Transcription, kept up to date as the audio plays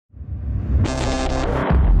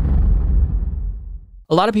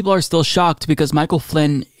A lot of people are still shocked because Michael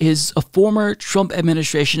Flynn is a former Trump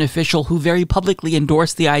administration official who very publicly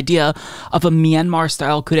endorsed the idea of a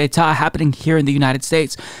Myanmar-style coup d'etat happening here in the United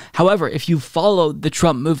States. However, if you followed the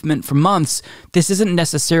Trump movement for months, this isn't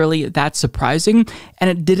necessarily that surprising, and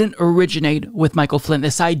it didn't originate with Michael Flynn,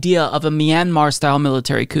 this idea of a Myanmar-style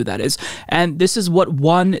military coup, that is. And this is what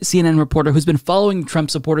one CNN reporter who's been following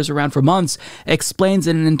Trump supporters around for months explains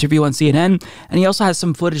in an interview on CNN, and he also has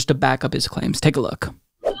some footage to back up his claims. Take a look.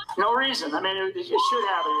 No reason. I mean, it should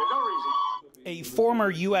happen. No reason. A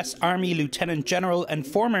former U.S. Army Lieutenant General and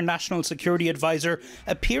former National Security Advisor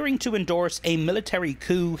appearing to endorse a military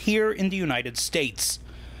coup here in the United States.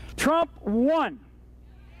 Trump won.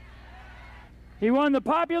 He won the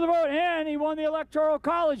popular vote and he won the Electoral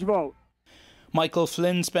College vote. Michael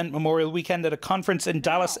Flynn spent Memorial Weekend at a conference in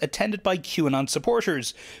Dallas attended by QAnon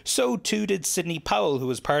supporters. So too did Sidney Powell, who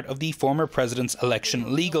was part of the former president's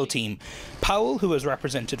election legal team. Powell, who has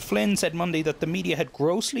represented Flynn, said Monday that the media had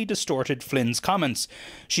grossly distorted Flynn's comments.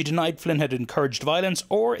 She denied Flynn had encouraged violence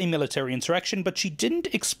or a military insurrection, but she didn't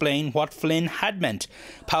explain what Flynn had meant.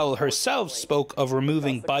 Powell herself spoke of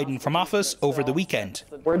removing Biden from office over the weekend.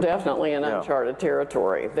 We're definitely in uncharted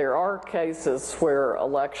territory. There are cases where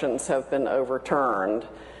elections have been overturned,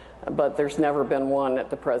 but there's never been one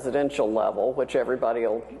at the presidential level, which everybody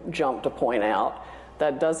will jump to point out.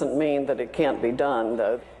 That doesn't mean that it can't be done,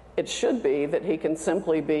 though. It should be that he can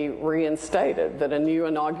simply be reinstated, that a new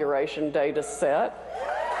inauguration date is set.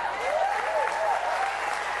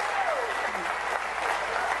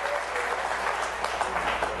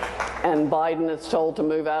 And Biden is told to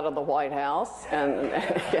move out of the White House, and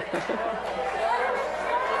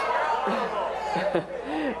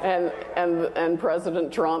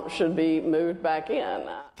President Trump should be moved back in.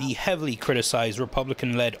 The heavily criticized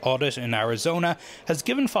Republican-led audit in Arizona has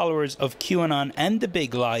given followers of QAnon and the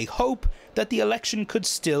Big Lie hope that the election could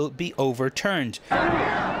still be overturned.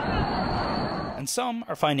 And some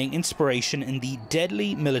are finding inspiration in the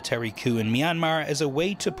deadly military coup in Myanmar as a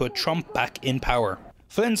way to put Trump back in power.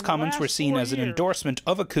 Flynn's comments were seen as an endorsement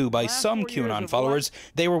of a coup by some QAnon followers.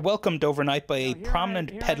 They were welcomed overnight by a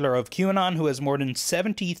prominent peddler of QAnon who has more than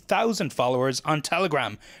 70,000 followers on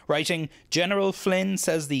Telegram, writing, "General Flynn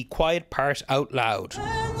says the quiet part out loud."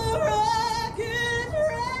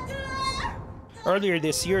 Earlier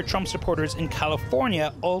this year, Trump supporters in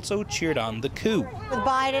California also cheered on the coup.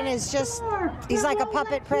 Biden is just, he's like a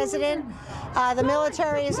puppet president. The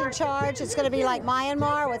military is in charge. It's going to be like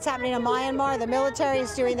Myanmar. What's happening in Myanmar? The military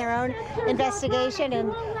is doing their own investigation,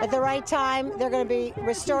 and at the right time, they're going to be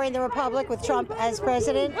restoring the republic with Trump as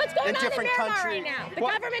president. What's going on in Myanmar right now? The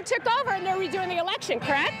government took over and they're redoing the election,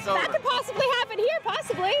 correct? That could possibly happen here,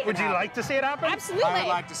 possibly. Would you like to see it happen? Absolutely. I would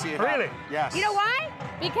like to see it happen. Really? Yes. You know why?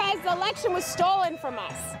 Because the election was stolen from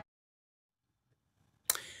us.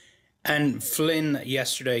 And Flynn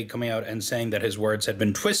yesterday coming out and saying that his words had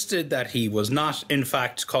been twisted, that he was not, in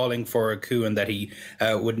fact, calling for a coup and that he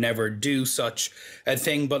would never do such a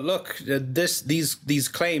thing. But look, these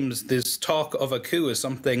claims, this talk of a coup is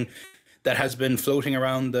something that has been floating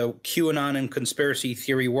around the QAnon and conspiracy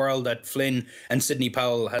theory world that Flynn and Sidney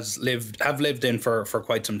Powell have lived in for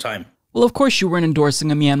quite some time. Well, of course you weren't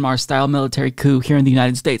endorsing a Myanmar-style military coup here in the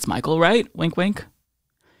United States, Michael, right? Wink, wink.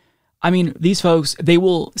 I mean, these folks, they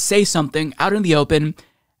will say something out in the open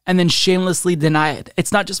and then shamelessly deny it.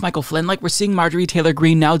 It's not just Michael Flynn. Like, we're seeing Marjorie Taylor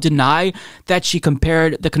Greene now deny that she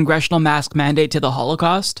compared the congressional mask mandate to the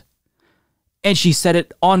Holocaust. And she said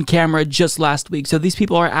it on camera just last week. So these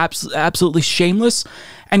people are absolutely shameless.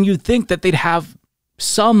 And you'd think that they'd have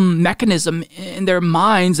some mechanism in their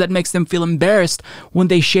minds that makes them feel embarrassed when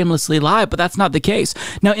they shamelessly lie, but that's not the case.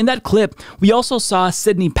 Now, in that clip, we also saw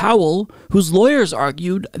Sidney Powell, whose lawyers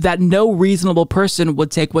argued that no reasonable person would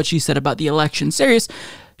take what she said about the election serious.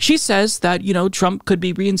 She says that, you know, Trump could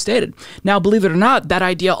be reinstated. Now, believe it or not, that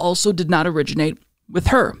idea also did not originate with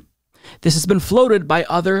her. This has been floated by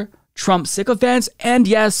other Trump sycophants, and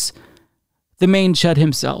yes, the main chud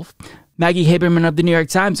himself. Maggie Haberman of the New York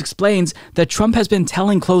Times explains that Trump has been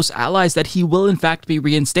telling close allies that he will in fact be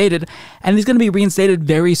reinstated, and he's going to be reinstated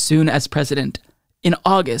very soon as president. In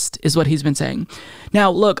August is what he's been saying.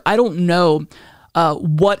 Now, look, I don't know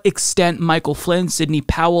what extent Michael Flynn, Sidney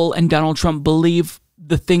Powell, and Donald Trump believe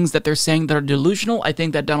the things that they're saying that are delusional. I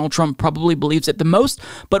think that Donald Trump probably believes it the most,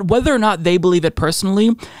 but whether or not they believe it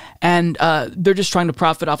personally, and they're just trying to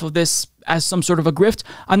profit off of this as some sort of a grift,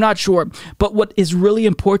 I'm not sure. But what is really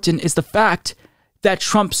important is the fact that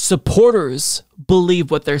Trump supporters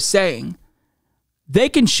believe what they're saying. They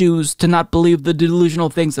can choose to not believe the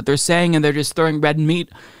delusional things that they're saying, and they're just throwing red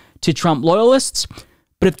meat to Trump loyalists.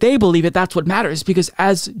 But if they believe it, that's what matters, because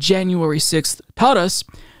as January 6th taught us,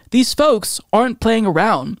 these folks aren't playing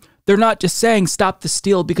around. They're not just saying stop the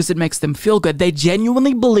steal because it makes them feel good. They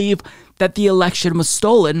genuinely believe that the election was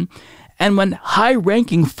stolen. And when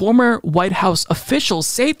high-ranking former White House officials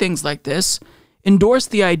say things like this, endorse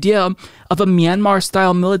the idea of a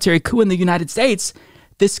Myanmar-style military coup in the United States,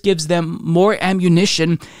 this gives them more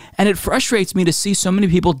ammunition, and it frustrates me to see so many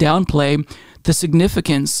people downplay the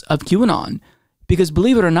significance of QAnon. Because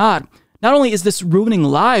believe it or not only is this ruining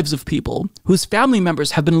lives of people whose family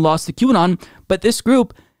members have been lost to QAnon, but this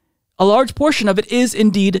group, a large portion of it is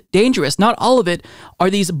indeed dangerous. Not all of it are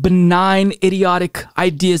these benign, idiotic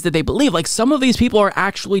ideas that they believe. Like, some of these people are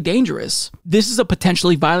actually dangerous. This is a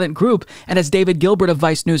potentially violent group, and as David Gilbert of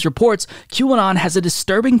Vice News reports, QAnon has a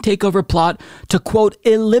disturbing takeover plot to, quote,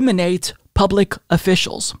 eliminate public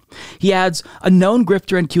officials. He adds, a known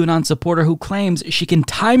grifter and QAnon supporter who claims she can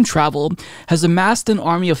time travel has amassed an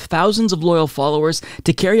army of thousands of loyal followers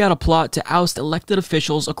to carry out a plot to oust elected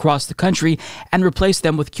officials across the country and replace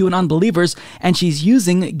them with QAnon believers, and she's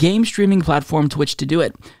using game streaming platform Twitch to do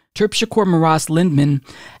it. Terpsichore Maras Lindman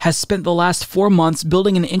has spent the last 4 months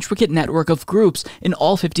building an intricate network of groups in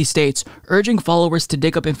all 50 states, urging followers to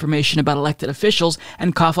dig up information about elected officials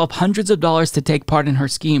and cough up hundreds of dollars to take part in her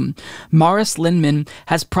scheme. Maras Lindman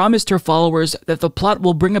has promised her followers that the plot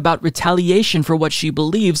will bring about retaliation for what she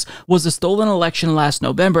believes was a stolen election last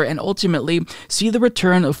November and ultimately see the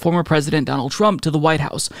return of former President Donald Trump to the White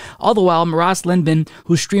House. All the while, Maras Lindman,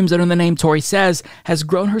 who streams under the name Tori Says, has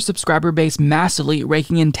grown her subscriber base massively,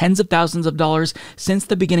 raking in tens of thousands of dollars since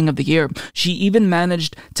the beginning of the year. She even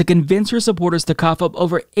managed to convince her supporters to cough up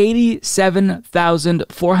over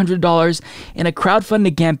 $87,400 in a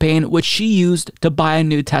crowdfunding campaign, which she used to buy a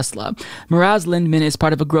new Tesla. Maraz Lindman is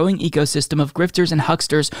part of a growing ecosystem of grifters and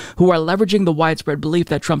hucksters who are leveraging the widespread belief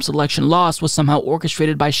that Trump's election loss was somehow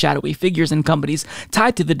orchestrated by shadowy figures and companies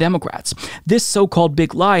tied to the Democrats. This so-called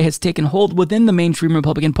big lie has taken hold within the mainstream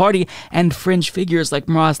Republican Party, and fringe figures like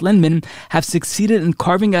Maraz Lindman have succeeded in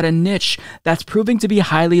carving out a niche that's proving to be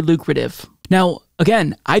highly lucrative. Now,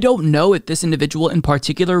 again, I don't know if this individual in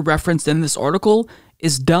particular referenced in this article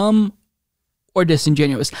is dumb or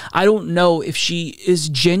disingenuous. I don't know if she is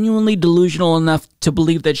genuinely delusional enough to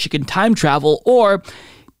believe that she can time travel, or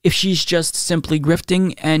if she's just simply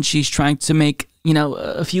grifting and she's trying to make,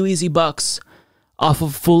 a few easy bucks off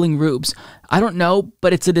of fooling rubes. I don't know,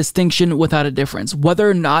 but it's a distinction without a difference. Whether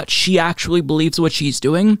or not she actually believes what she's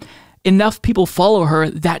doing, enough people follow her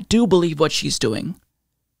that do believe what she's doing.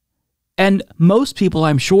 And most people,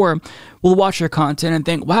 I'm sure, will watch her content and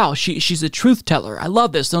think, wow, she's a truth teller. I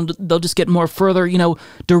love this. They'll just get more further,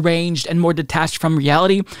 deranged and more detached from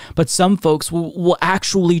reality. But some folks will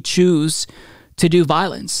actually choose to do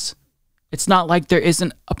violence. It's not like there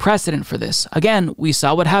isn't a precedent for this. Again, we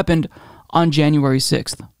saw what happened on January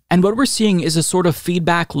 6th. And what we're seeing is a sort of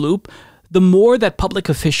feedback loop. The more that public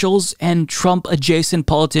officials and Trump-adjacent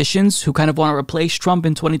politicians who kind of want to replace Trump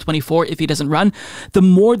in 2024 if he doesn't run, the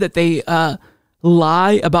more that they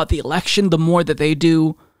lie about the election, the more that they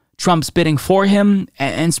do Trump's bidding for him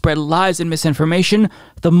and spread lies and misinformation,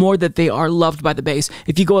 the more that they are loved by the base.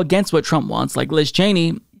 If you go against what Trump wants, like Liz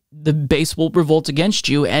Cheney, the base will revolt against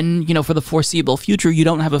you. And, for the foreseeable future, you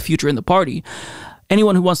don't have a future in the party.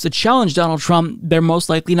 Anyone who wants to challenge Donald Trump, they're most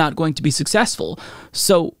likely not going to be successful.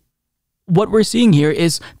 So what we're seeing here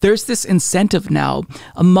is there's this incentive now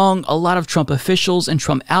among a lot of Trump officials and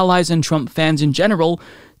Trump allies and Trump fans in general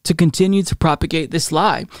to continue to propagate this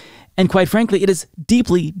lie. And quite frankly, it is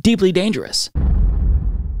deeply, deeply dangerous.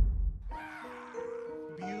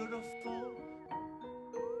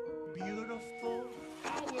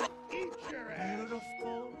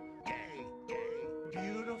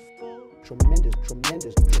 Tremendous,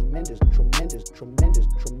 tremendous, tremendous, tremendous, tremendous, tremendous,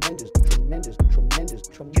 tremendous, tremendous, tremendous,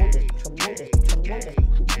 tremendous, tremendous,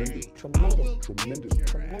 tremendous, tremendous, tremendous,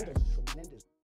 tremendous.